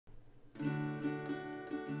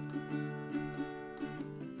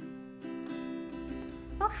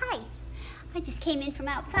hi. I just came in from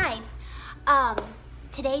outside.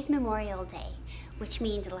 Today's Memorial Day, which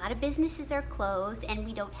means a lot of businesses are closed and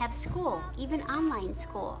we don't have school, even online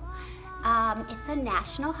school. It's a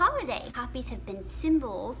national holiday. Poppies have been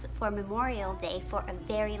symbols for Memorial Day for a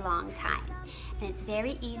very long time. And it's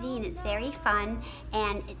very easy and it's very fun,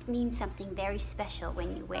 and it means something very special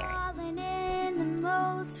when you wear it. In the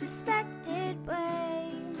most respected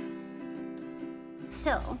way.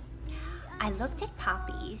 So, I looked at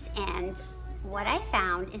poppies, and what I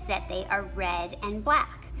found is that they are red and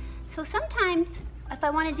black. So sometimes if I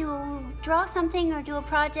want to draw something or do a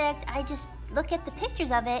project, I just look at the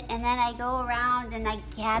pictures of it and then I go around and I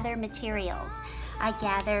gather materials. I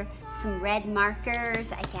gather some red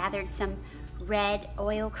markers, I gathered some red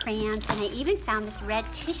oil crayons, and I even found this red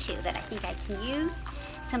tissue that I think I can use.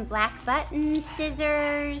 Some black buttons,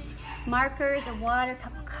 scissors, markers, a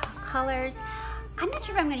watercolor colors. I'm not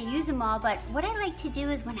sure if I'm going to use them all, but what I like to do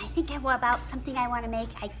is when I think about something I want to make,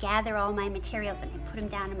 I gather all my materials and I put them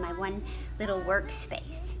down in my one little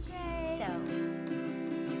workspace. So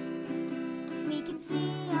we can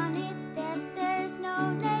see on it that there's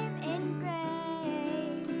no name engraved.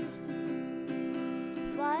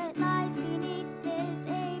 What lies beneath is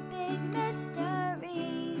a big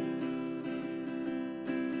mystery,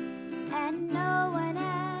 and no one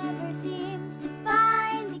ever seems to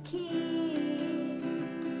find the key.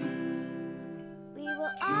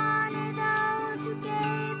 Honor those who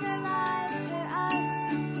gave their lives for us.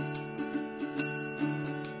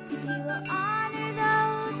 We will honor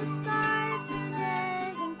those with scars,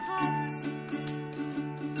 bruises, and cuts.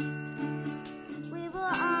 We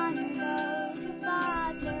will honor those who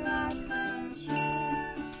fought for our country.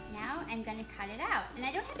 Now I'm going to cut it out. And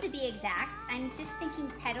I don't have to be exact. I'm just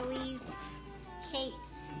thinking petally shapes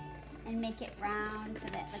and make it round so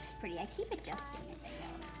that it looks pretty. I keep adjusting as I go.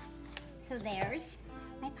 So there's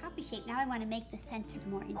my poppy shape. Now I want to make the center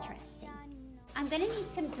more interesting. I'm going to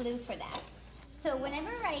need some glue for that. So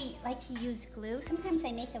whenever I like to use glue, sometimes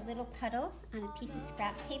I make a little puddle on a piece of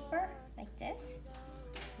scrap paper like this.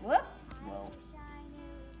 Whoop! Whoa.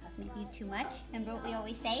 That was maybe too much. Remember what we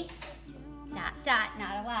always say? Dot, dot,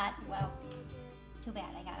 not a lot. Well, too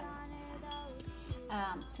bad I got a lot that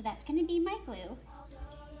time. So that's going to be my glue.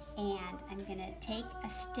 And I'm going to take a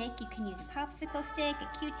stick. You can use a popsicle stick, a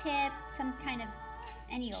Q-tip, some kind of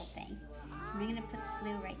any old thing. I'm going to put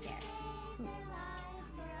glue right there. Ooh.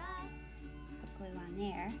 Put glue on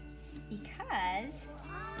there because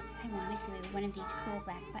I want to glue one of these cool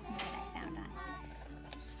black buttons that I found on it.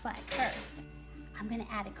 But first, I'm going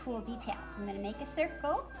to add a cool detail. I'm going to make a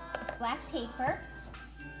circle with black paper,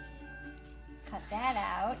 cut that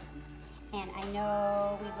out, and I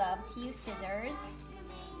know we love to use scissors.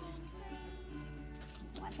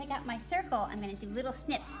 Once I got my circle, I'm going to do little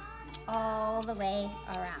snips all the way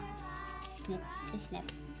around. Snip,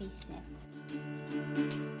 snip, snip.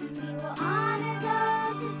 We will honor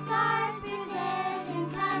those with scars, bruises,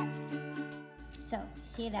 and cuts. So,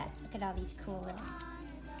 see that? Look at all these cool little.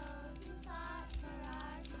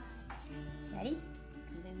 Ready?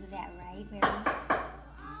 Glue that right where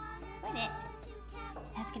we put it.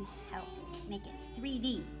 That's going to help make it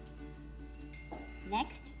 3D.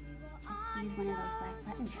 Next, let's use one of those black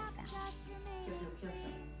buttons I found.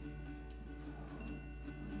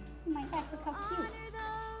 Oh my gosh, look how cute.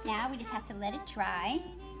 Now we just have to let it dry,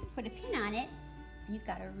 put a pin on it, and you've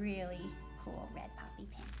got a really cool red poppy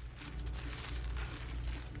pin.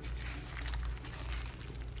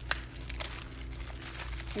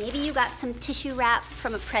 Maybe you got some tissue wrap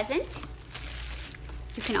from a present.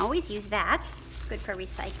 You can always use that. Good for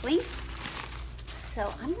recycling.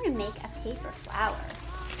 So I'm going to make a paper flower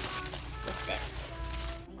with this.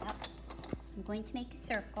 Yep. I'm going to make a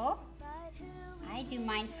circle. I do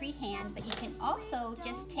mine freehand, but you can also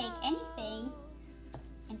just take anything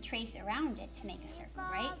and trace around it to make a circle,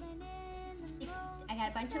 right? I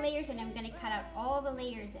got a bunch of layers and I'm going to cut out all the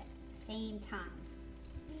layers at the same time.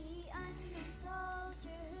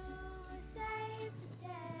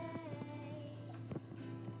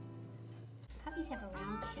 Poppies have a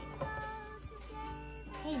round shape.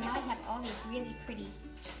 Okay, now I have all these really pretty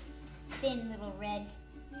thin little red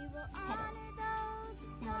petals.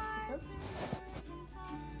 Now let's put those together.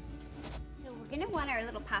 So we're going to want our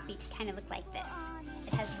little poppy to kind of look like this.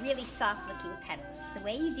 It has really soft looking petals. The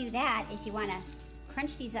way you do that is you want to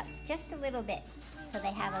crunch these up just a little bit so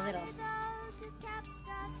they have a little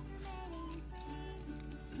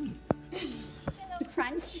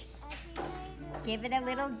crunch. Give it a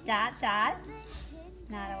little dot dot.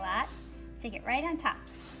 Not a lot. Stick it right on top.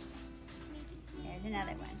 There's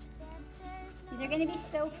another one. These are going to be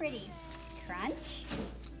so pretty. Crunch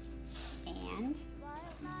and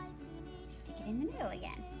Stick it in the middle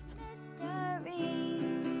again.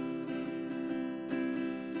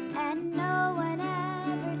 And no one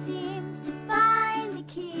ever seems to find the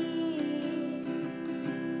key.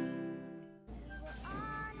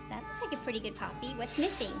 That looks like a pretty good poppy. What's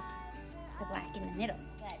missing? The black in the middle.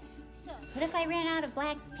 What if I ran out of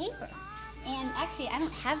black paper? And actually, I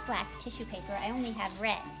don't have black tissue paper. I only have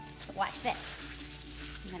red. But watch this.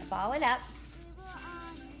 I'm gonna ball it up.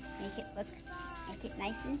 Make it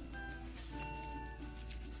nice and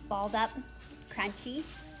balled up, crunchy.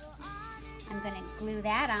 I'm gonna glue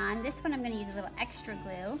that on. This one I'm gonna use a little extra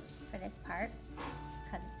glue for this part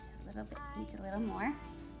because it's a little bit, needs a little more.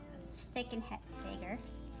 It's thick and bigger.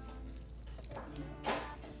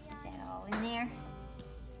 Put that all in there.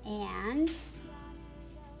 And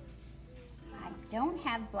I don't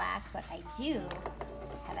have black, but I do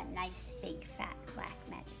have a nice big fat black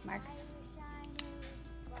magic marker.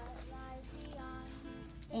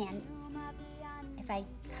 And if I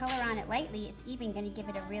color on it lightly, it's even going to give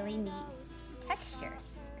it a really neat texture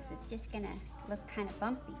because it's just going to look kind of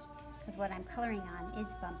bumpy because what I'm coloring on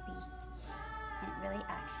is bumpy and it really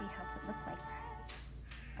actually helps it look like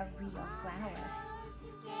a real flower.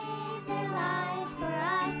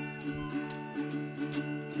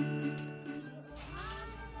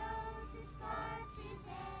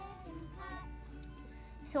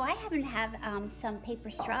 So I happen to have some paper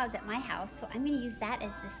straws at my house, so I'm going to use that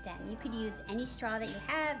as the stem. You could use any straw that you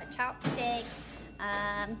have, a chopstick.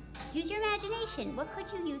 Use your imagination. What could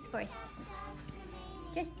you use for a stem?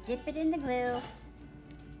 Just dip it in the glue.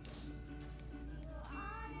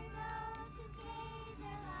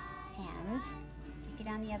 And stick it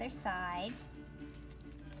on the other side.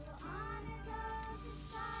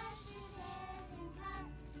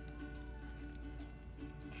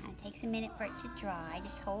 Takes a minute for it to dry.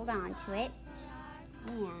 Just hold on to it,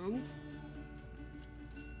 and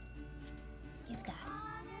you've got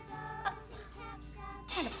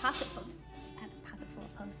I have a pocket full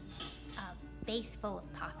of posies, a vase full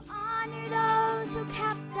of poppies. Honor those who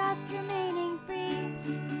kept us remaining free.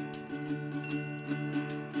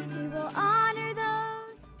 We will honor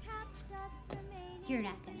those who kept us remaining. You're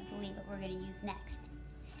not going to believe what we're going to use next.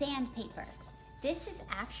 Sandpaper. This is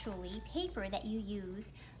actually paper that you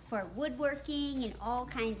use for woodworking and all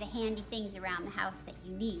kinds of handy things around the house that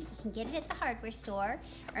you need. You can get it at the hardware store,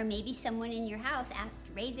 or maybe someone in your house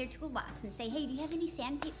raid their toolbox and say, hey, do you have any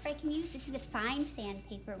sandpaper I can use? This is a fine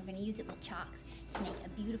sandpaper. We're going to use it with chalks to make a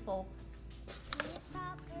beautiful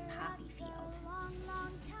poppy field.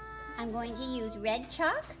 I'm going to use red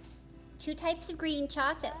chalk, two types of green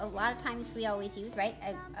chalk that a lot of times we always use, right?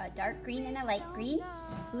 A dark green and a light green,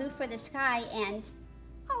 blue for the sky, and,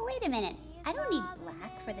 oh, wait a minute. I don't need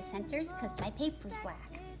black for the centers because my paper's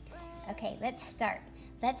black. Okay, let's start.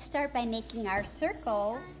 Let's start by making our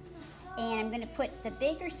circles, and I'm going to put the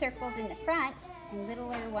bigger circles in the front and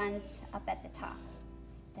littler ones up at the top.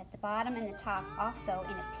 That the bottom and the top also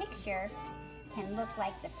in a picture can look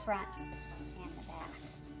like the front and the back.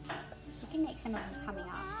 You can make some of them coming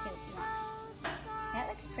off too if you want. That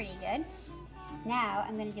looks pretty good. Now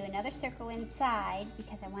I'm going to do another circle inside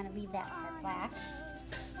because I want to leave that part black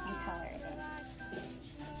and color it in.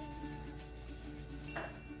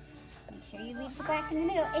 Make sure you leave the black in the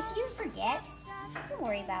middle. If you forget, don't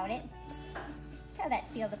worry about it. See how that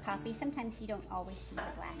field of poppy, sometimes you don't always see the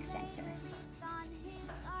black center.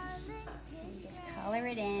 And just color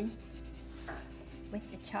it in with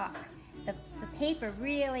the chalk. The paper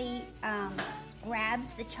really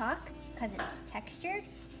grabs the chalk because it's textured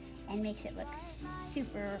and makes it look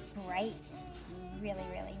super bright and really,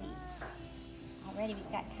 really neat. Already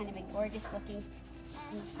we've got kind of a gorgeous looking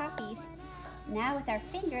poppies. Now with our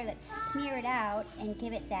finger, let's smear it out and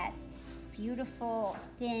give it that beautiful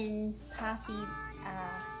thin poppy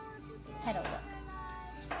petal look.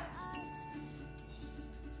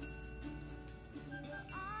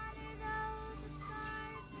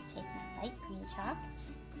 Take my light green chalk,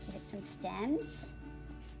 give it some stems.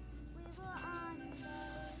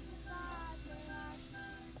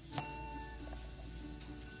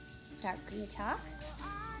 Dark green chalk.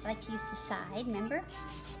 I like to use the side, remember?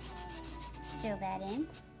 Fill that in.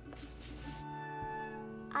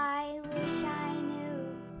 I wish I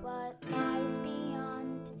knew what lies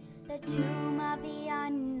beyond the tomb of the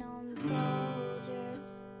unknown soldier.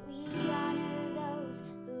 We honor those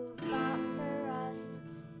who fought for us,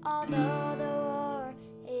 although the war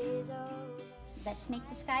is over. Let's make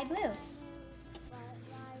the sky blue. What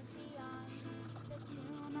lies beyond the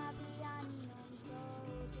tomb of the unknown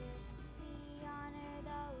soldier. We honor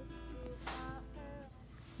those who fought for us.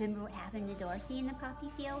 Remember what happened to Dorothy in the poppy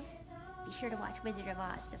field? Be sure to watch Wizard of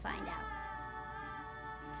Oz to find out.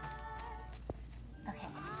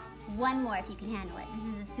 one more if you can handle it. This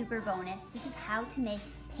is a super bonus. This is how to make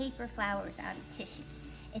paper flowers out of tissue.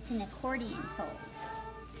 It's an accordion fold.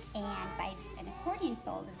 And by an accordion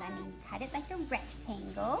fold, I mean cut it like a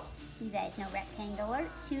rectangle. You guys know rectangle are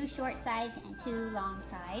 2 short sides and 2 long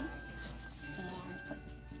sides. And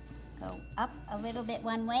go up a little bit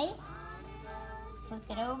one way, flip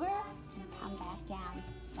it over, and come back down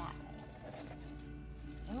that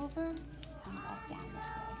way. Over, come back down this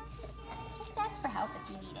way. Just ask for help if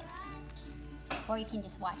you need it. Or you can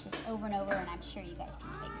just watch this over and over, and I'm sure you guys can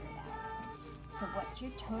figure it out. So what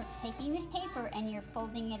you're taking this paper and you're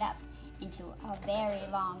folding it up into a very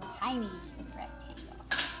long, tiny rectangle.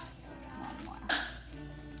 One more.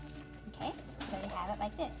 Okay, so you have it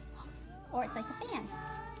like this. Or it's like a fan.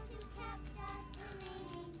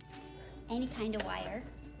 Any kind of wire.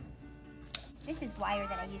 This is wire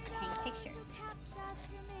that I use to hang pictures.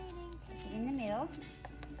 Take it in the middle.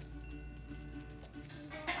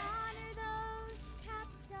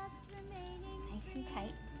 Nice and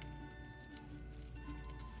tight.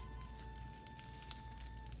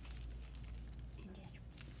 And just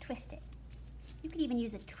twist it. You could even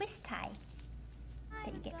use a twist tie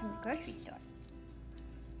that you get from the grocery store.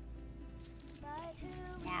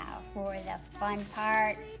 Now for the fun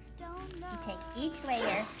part, you take each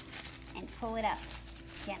layer and pull it up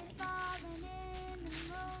gently.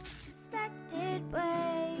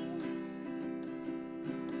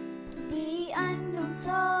 The unknown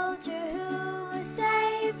soldier who was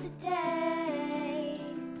saved today.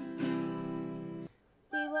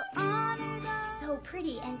 We will honor those. So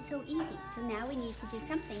pretty and so easy. So now we need to do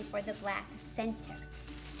something for the black center.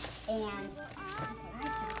 And I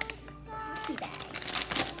found a coffee bag.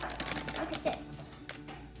 Look at this.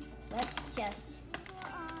 Let's just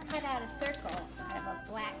cut out a circle out of a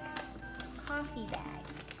black coffee bag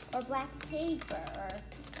or black paper, or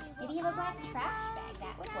maybe you have a black trash bag.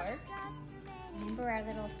 That would work. Remember our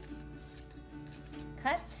little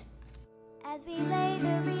cuts? As we lay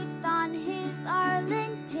the wreath on his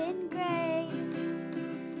Arlington grave.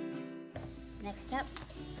 Next up,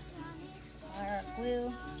 our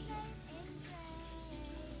glue.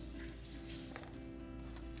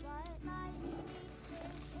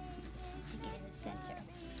 Stick it in the center.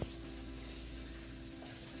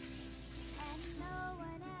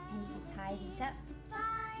 And you can tie these up.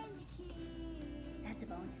 That's a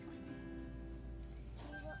bonus one.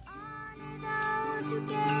 Honor those who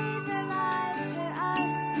gave